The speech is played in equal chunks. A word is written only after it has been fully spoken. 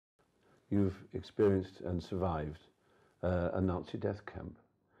you've experienced and survived a Nazi death camp.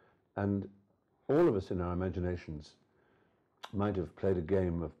 And all of us in our imaginations might have played a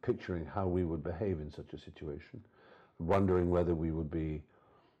game of picturing how we would behave in such a situation, wondering whether we would be,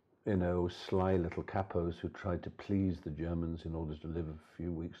 you know, sly little capos who tried to please the Germans in order to live a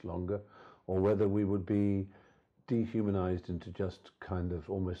few weeks longer, or whether we would be dehumanized into just kind of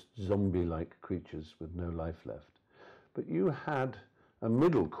almost zombie-like creatures with no life left. But you had a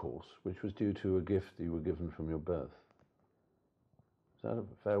middle course, which was due to a gift that you were given from your birth. Is that a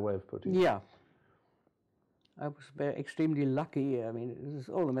fair way of putting it? Yeah. I was extremely lucky. I mean, it's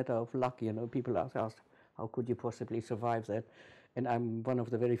all a matter of luck, you know. People ask, how could you possibly survive that? And I'm one of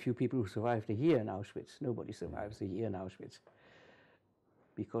the very few people who survived a year in Auschwitz. Nobody survives a year in Auschwitz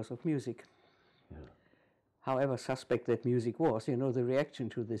because of music. Yeah. However suspect that music was, you know, the reaction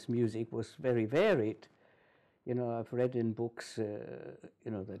to this music was very varied. You know, I've read in books,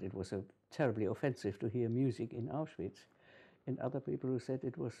 you know, that it was terribly offensive to hear music in Auschwitz. And other people who said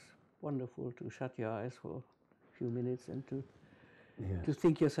it was wonderful to shut your eyes for a few minutes and to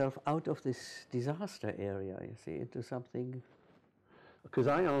think yourself out of this disaster area, you see, into something. Because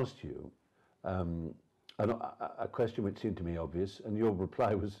I asked you a question which seemed to me obvious, and your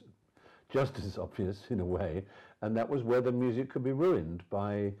reply was just as obvious in a way, and that was whether music could be ruined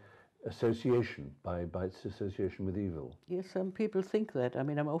by association, by its association with evil. Yes, some people think that. I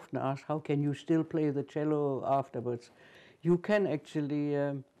mean, I'm often asked, how can you still play the cello afterwards? You can actually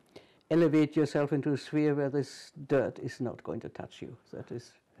elevate yourself into a sphere where this dirt is not going to touch you. That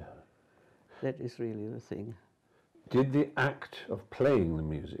is really the thing. Did the act of playing the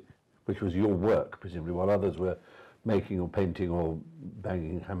music, which was your work, presumably, while others were making or painting or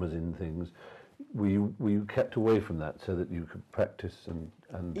banging hammers in things, were you kept away from that so that you could practice and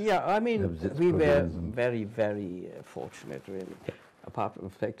yeah, I mean, we were very, very fortunate, really. Apart from the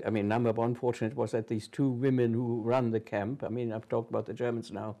fact, I mean, number one fortunate was that these two women who run the camp, I mean, I've talked about the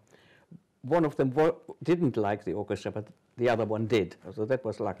Germans now, one of them didn't like the orchestra, but the other one did, so that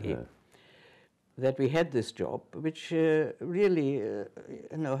was lucky. Yeah. That we had this job, which really,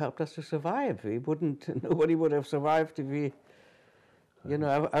 you know, helped us to survive. Nobody would have survived if we, you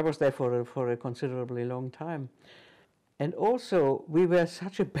know, I was there for a considerably long time. And also, we were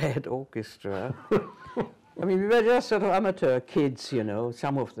such a bad orchestra. I mean, we were just sort of amateur kids, you know.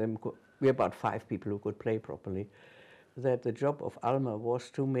 Some of them, we were about 5 people who could play properly. That the job of Alma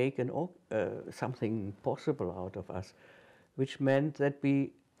was to make something possible out of us, which meant that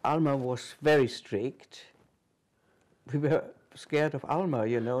Alma was very strict. We were scared of Alma,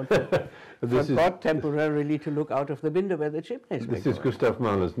 you know, forgot temporarily to look out of the window where the chimneys were. This is Gustav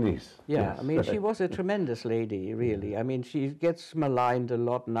Mahler's niece. Yeah, yes. I mean, she was a tremendous lady, really. I mean, she gets maligned a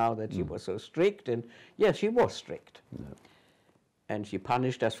lot now that she was so strict, and yes, she was strict. Yeah. And she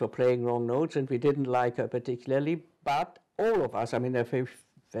punished us for playing wrong notes, and we didn't like her particularly, but all of us, I mean, there are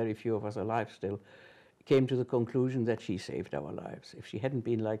very few of us alive still, came to the conclusion that she saved our lives. If she hadn't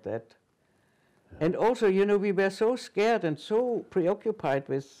been like that. Yeah. And also, you know, we were so scared and so preoccupied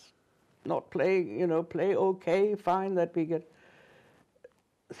with not playing, you know, play okay, fine, that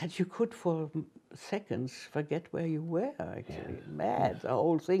you could for seconds forget where you were, actually. Yes. Mad. The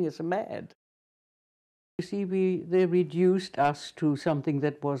whole thing is mad. You see, they reduced us to something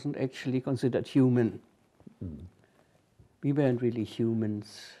that wasn't actually considered human. We weren't really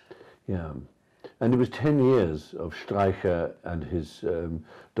humans. Yeah. And it was 10 years of Streicher and his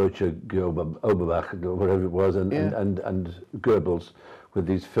Deutsche Oberbach, or whatever it was, and Goebbels with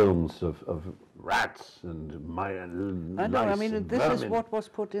these films of rats and I know, I mean, this is what was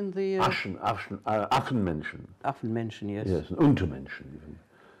put in the... Affenmenschen. Affenmenschen, yes. Yes, and Untermenschen even.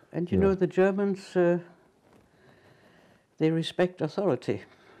 And you know, the Germans, they respect authority.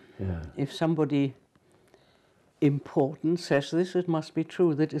 Yeah. If somebody important says this, it must be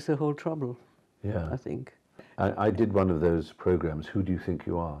true. That is the whole trouble. Yeah, I think. I did one of those programs, Who Do You Think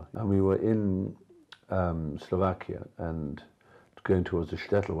You Are? And we were in Slovakia and going towards the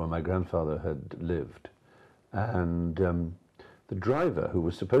shtetl where my grandfather had lived. And the driver, who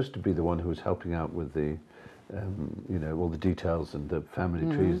was supposed to be the one who was helping out with the, you know, all the details and the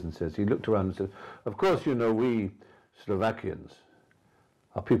family trees, and he looked around and said, of course, you know, we Slovakians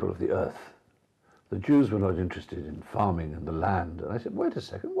are people of the earth. The Jews were not interested in farming and the land. And I said, wait a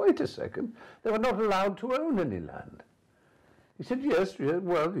second. They were not allowed to own any land. He said, yes,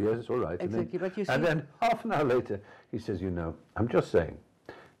 well, yes, it's all right. Exactly, but you see... And then half an hour later, he says, you know, I'm just saying,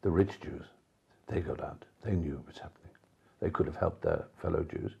 the rich Jews, they got out. They knew it was happening. They could have helped their fellow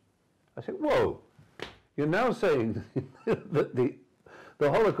Jews. I said, whoa, you're now saying that the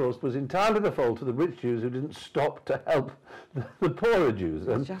the Holocaust was entirely the fault of the rich Jews who didn't stop to help the poorer Jews.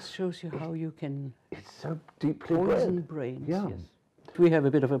 It just shows you how you can it's so deeply poison brains. Yeah. Yes. We have a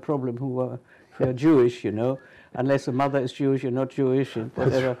bit of a problem who are Jewish, you know. Unless the mother is Jewish, you're not Jewish, and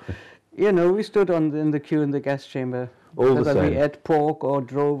whatever. You know, we stood in the queue in the gas chamber. All the whether same. we ate pork or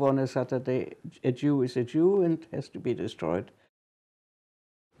drove on a Saturday, a Jew is a Jew and has to be destroyed.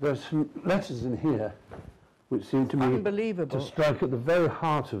 There's some letters in here which seem to me Unbelievable. to strike at the very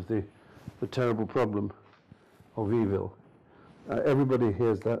heart of the terrible problem of evil. Everybody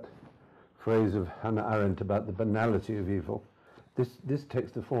hears that phrase of Hannah Arendt about the banality of evil. This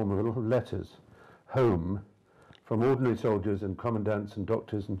takes the form of a lot of letters home from ordinary soldiers and commandants and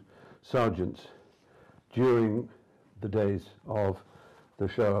doctors and sergeants during the days of the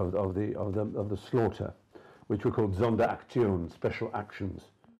show of the slaughter, which were called Sonderaktionen, special actions.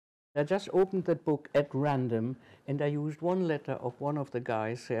 I just opened that book at random, and I used one letter of one of the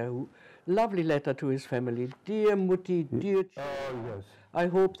guys there, lovely letter to his family. Dear Mutti, dear yes. I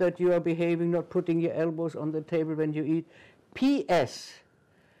hope that you are behaving, not putting your elbows on the table when you eat. P.S.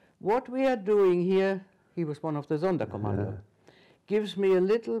 What we are doing here, he was one of the Sonderkommando, gives me a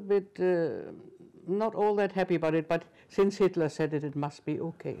little bit, not all that happy about it, but since Hitler said it, it must be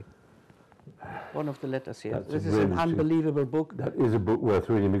okay. One of the letters here. This is an unbelievable book. That is a book worth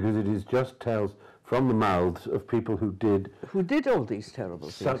reading because it is just tales from the mouths of people who did all these terrible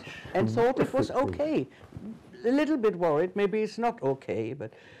things and thought it was okay. A little bit worried, maybe it's not okay,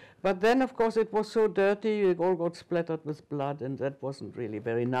 but then of course it was so dirty, it all got splattered with blood, and that wasn't really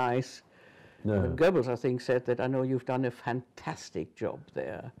very nice. No. Goebbels, I think, said that, I know you've done a fantastic job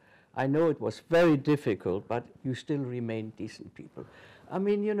there. I know it was very difficult, but you still remain decent people. I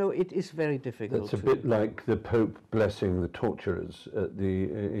mean, you know, it is very difficult. It's a bit like the Pope blessing the torturers at the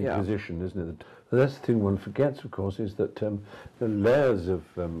Inquisition, isn't it? That's the thing one forgets, of course, is that the layers of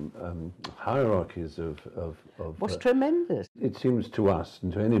hierarchies of was tremendous. It seems to us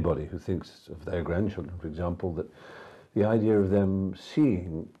and to anybody who thinks of their grandchildren, for example, that the idea of them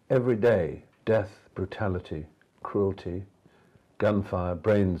seeing every day death, brutality, cruelty, gunfire,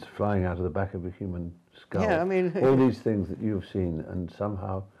 brains flying out of the back of a human skull. Yeah, I mean, all these things that you've seen and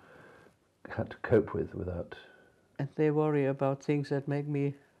somehow had to cope with without. And they worry about things that make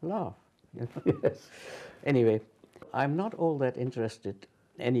me laugh. Yes. Anyway, I'm not all that interested,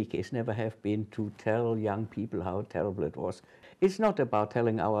 in any case, never have been, to tell young people how terrible it was. It's not about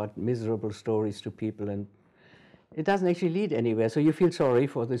telling our miserable stories to people, and it doesn't actually lead anywhere. So you feel sorry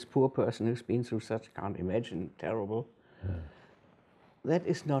for this poor person who's been through such, can't imagine, terrible. Yeah. That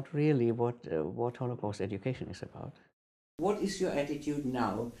is not really what Holocaust education is about. What is your attitude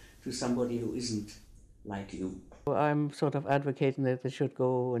now to somebody who isn't like you? I'm sort of advocating that they should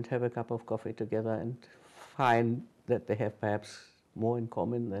go and have a cup of coffee together and find that they have perhaps more in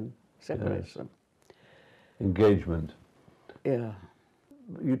common than separates them. Engagement. Yeah.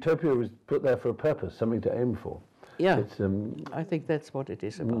 Utopia was put there for a purpose, something to aim for. Yeah, I think that's what it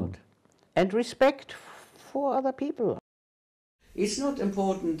is about. And respect for other people. It's not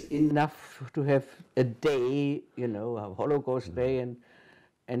important enough to have a day, you know, a Holocaust Day,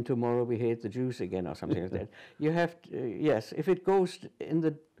 and tomorrow we hate the Jews again or something like that. You have to, yes, if it goes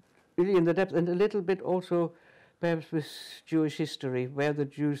really in the depth, and a little bit also perhaps with Jewish history, where the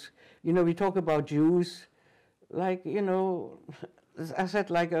Jews, you know, we talk about Jews like, you know, I said,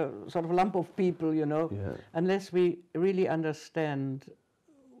 like a sort of lump of people, you know, unless we really understand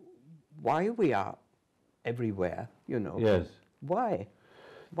why we are everywhere, you know. Yes. Why?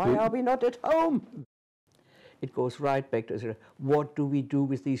 Why are we not at home? It goes right back to, what do we do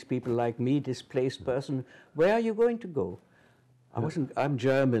with these people like me, displaced person? Where are you going to go? I'm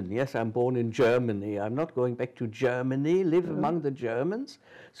German. Yes, I'm born in Germany. I'm not going back to Germany, live among the Germans.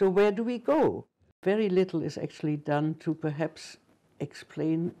 So where do we go? Very little is actually done to perhaps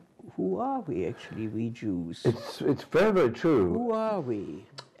explain who are we actually, we Jews. It's very, very true. Who are we?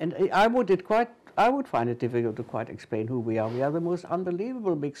 And I would find it difficult to quite explain who we are. We are the most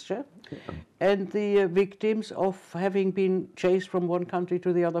unbelievable mixture. And the victims of having been chased from one country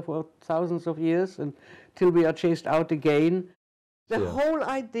to the other for thousands of years until we are chased out again. The whole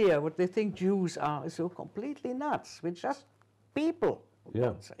idea, what they think Jews are, is so completely nuts. We're just people, I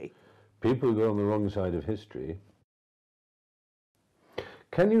would say. People who go on the wrong side of history.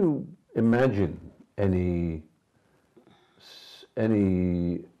 Can you imagine any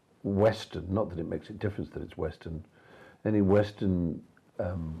Western, not that it makes a difference that it's Western, any Western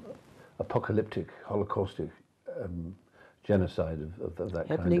apocalyptic, holocaustic genocide of that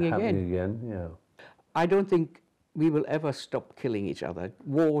happening kind happening again? Yeah. I don't think we will ever stop killing each other.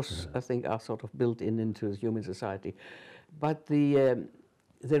 Wars, I think, are sort of built into human society. But the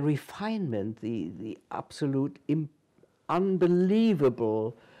the refinement, the absolute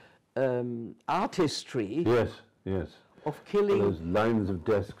unbelievable artistry. Yes, yes. Of killing. Those lines of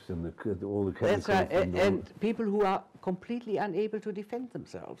desks and all the chemicals. That's right, and people who are completely unable to defend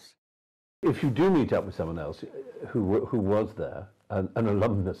themselves. If you do meet up with someone else who was there, an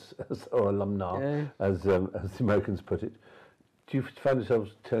alumnus or alumna, as the Americans put it, do you find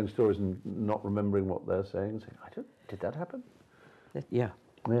yourselves telling stories and not remembering what they're saying? Saying, did that happen? Yeah.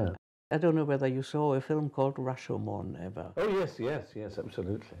 Yeah. I don't know whether you saw a film called Rashomon ever. Oh, yes,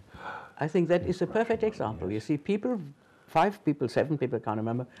 absolutely. I think that is a perfect example. Yes. You see people, 5 people, 7 people, I can't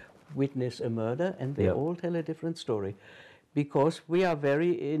remember, witness a murder, and they all tell a different story. Because we are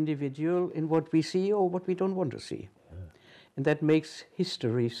very individual in what we see or what we don't want to see. Yeah. And that makes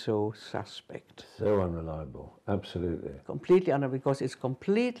history so suspect. So unreliable, absolutely. Completely unreliable, because it's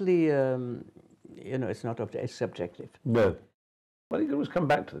completely, it's not it's subjective. No. Well, you can always come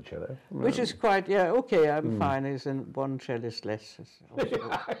back to the cello. Which is quite, okay, I'm fine. There's one cellist less.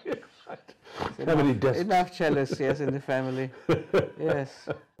 How many desks? Enough cellists, yes, in the family. Yes.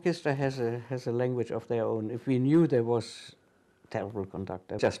 Orchestra has a language of their own. If we knew there was terrible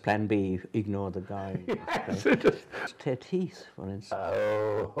conductor, just plan B, ignore the guy. Yes, Ted Heath, for instance.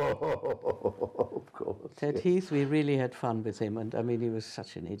 Oh, of course. Ted Heath, we really had fun with him, and I mean, he was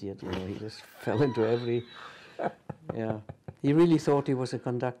such an idiot, he just fell into every, He really thought he was a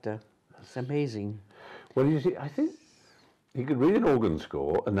conductor. It's amazing. Well, you see, I think he could read an organ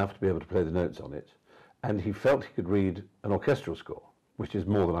score enough to be able to play the notes on it, and he felt he could read an orchestral score, which is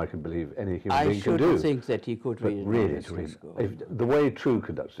more than I can believe any human being can do. I shouldn't think that he could read an orchestral score. The way true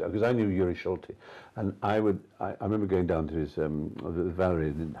conductor, because I knew Yuri Schulte, and I remember going down to his Valerie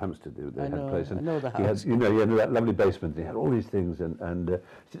in Hampstead, they had a place, and I know the house. he had, he had that lovely basement, and he had all these things, and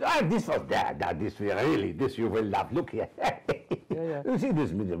he said, this was that, this you will love, look here. You see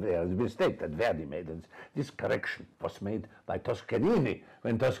this mistake that Verdi made, and this correction was made by Toscanini,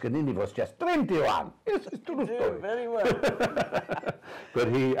 when Toscanini was just 21. It's a true story. Very well.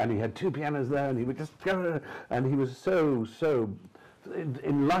 But he had 2 pianos there, and he would just go, and he was so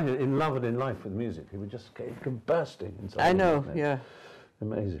in love and in life with music. He would just come bursting inside. I know, yeah.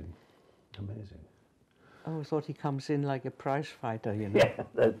 Amazing. Oh, I thought he comes in like a prize fighter, Yeah,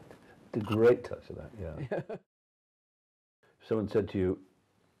 the great touch of that, yeah. Someone said to you,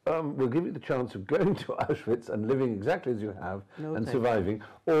 we'll give you the chance of going to Auschwitz and living exactly as you have and surviving,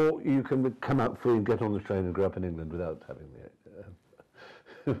 or you can come out free and get on the train and grow up in England without having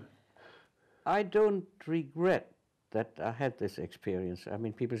the... I don't regret that I had this experience. I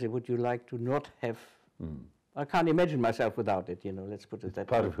mean, people say, would you like to not have... I can't imagine myself without it, let's put it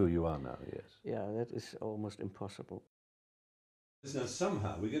that way. Part of who you are now, yes. Yeah, that is almost impossible. Now,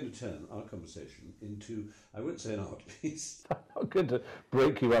 somehow we're going to turn our conversation into, I won't say an art piece. I'm not going to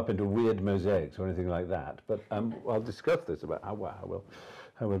break you up into weird mosaics or anything like that, but I'll discuss this about how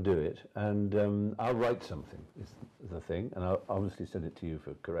we'll do it, and I'll write something, is the thing, and I'll obviously send it to you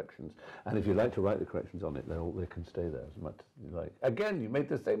for corrections, and if you'd like to write the corrections on it, they can stay there as much as you like. Again, you made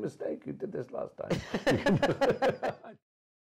the same mistake, you did this last time.